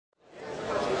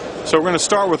So we're going to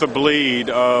start with a bleed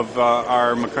of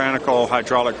our mechanical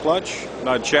hydraulic clutch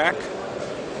jack.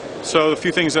 So a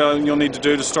few things you'll need to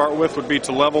do to start with would be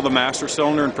to level the master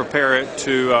cylinder and prepare it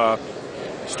to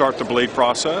start the bleed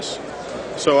process.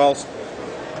 So I'll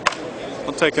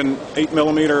take an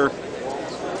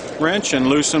 8mm wrench and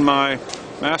loosen my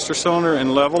master cylinder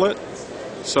and level it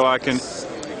so I can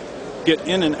get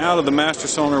in and out of the master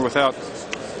cylinder without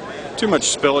too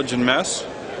much spillage and mess.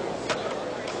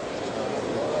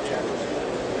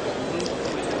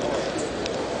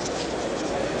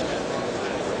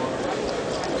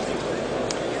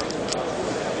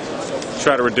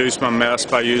 Try to reduce my mess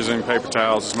by using paper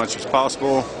towels as much as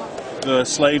possible. The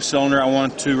slave cylinder, I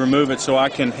want to remove it so I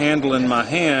can handle in my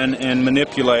hand and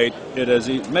manipulate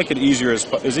it make it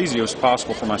as easy as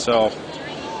possible for myself.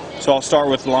 So I'll start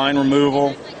with line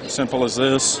removal, as simple as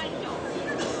this.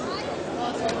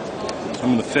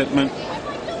 Some of the fitment.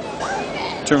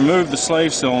 To remove the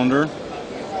slave cylinder,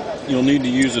 you'll need to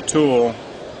use a tool.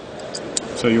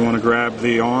 So you want to grab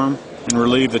the arm and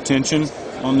relieve the tension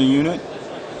on the unit,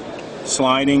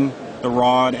 sliding the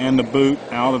rod and the boot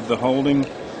out of the holding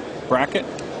bracket.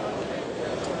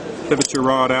 Pivot your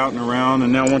rod out and around,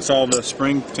 and now once all the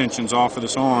spring tension's off of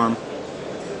this arm,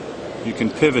 you can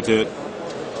pivot it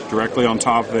directly on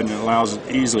top of it, and it allows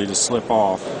it easily to slip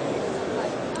off.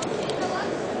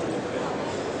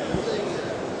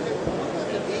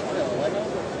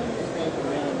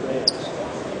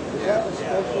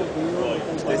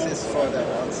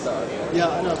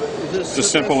 It's as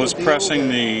simple as pressing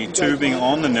the tubing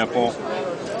on the nipple,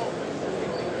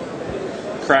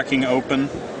 cracking open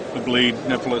the bleed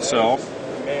nipple itself.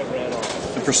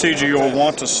 The procedure you'll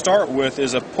want to start with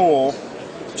is a pull,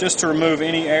 just to remove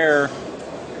any air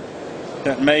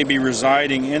that may be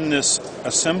residing in this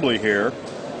assembly here.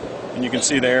 And you can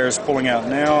see the air is pulling out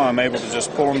now. I'm able to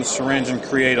just pull on the syringe and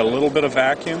create a little bit of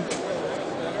vacuum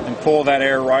and pull that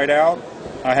air right out.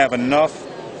 I have enough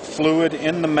fluid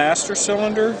in the master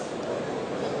cylinder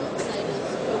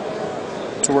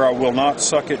to where I will not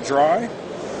suck it dry.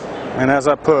 And as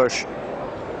I push,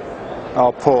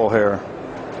 I'll pull here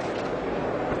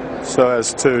so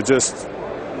as to just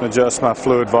adjust my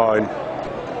fluid volume.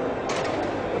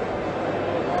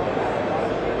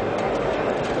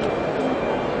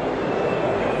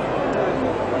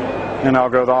 And I'll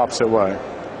go the opposite way.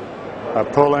 By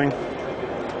pulling,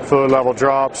 fluid level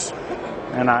drops,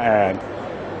 and I add.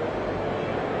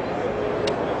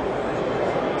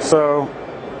 So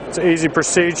it's an easy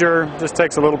procedure, just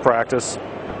takes a little practice.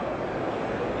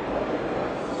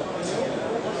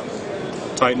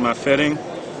 Tighten my fitting.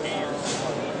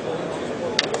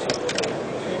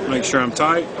 Make sure I'm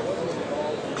tight.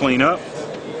 Clean up.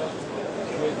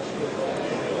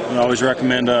 I always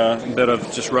recommend a bit of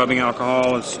just rubbing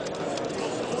alcohol. It's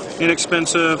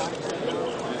inexpensive,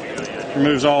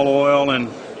 removes all oil, and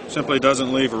simply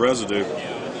doesn't leave a residue.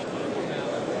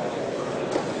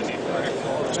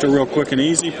 Just a real quick and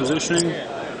easy positioning.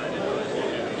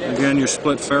 Again, your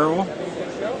split ferrule.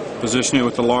 Position it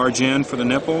with the large end for the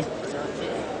nipple.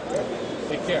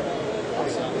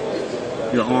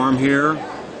 Your arm here,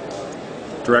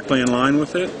 directly in line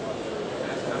with it.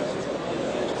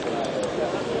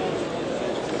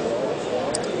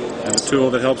 I have a tool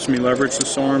that helps me leverage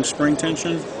this arm spring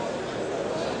tension.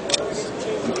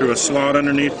 And through a slot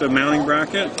underneath the mounting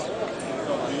bracket.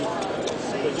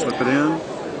 Slip it in.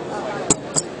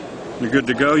 You're good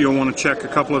to go. You'll want to check a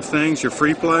couple of things. Your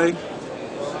free play.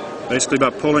 Basically, by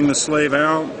pulling the slave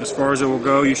out, as far as it will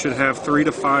go, you should have 3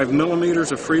 to 5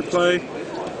 millimeters of free play.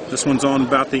 This one's on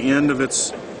about the end of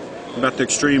its, about the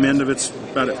extreme end of its,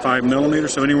 about at 5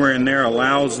 millimeters. So anywhere in there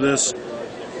allows this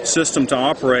system to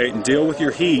operate and deal with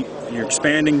your heat. Your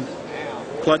expanding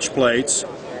clutch plates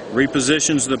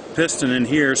repositions the piston in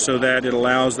here so that it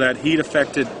allows that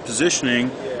heat-affected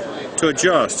positioning to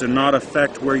adjust and not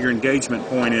affect where your engagement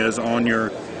point is on your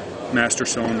master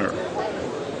cylinder.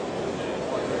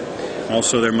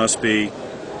 Also, there must be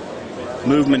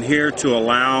movement here to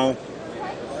allow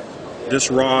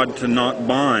this rod to not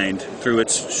bind through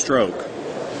its stroke.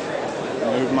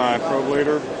 Move my probe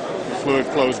leader. The fluid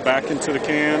flows back into the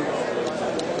can.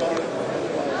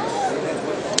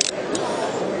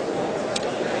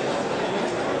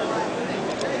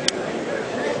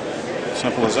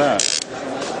 Simple as that.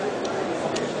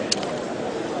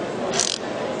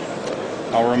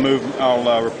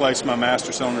 I'll replace my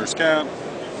master cylinder's cap,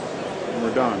 and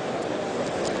we're done.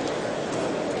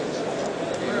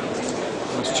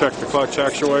 Let's check the clutch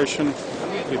actuation,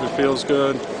 see if it feels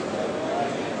good.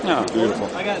 Oh, beautiful.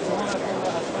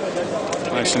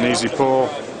 Nice and easy pull.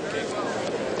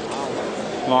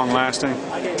 Long lasting.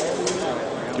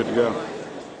 Good to go.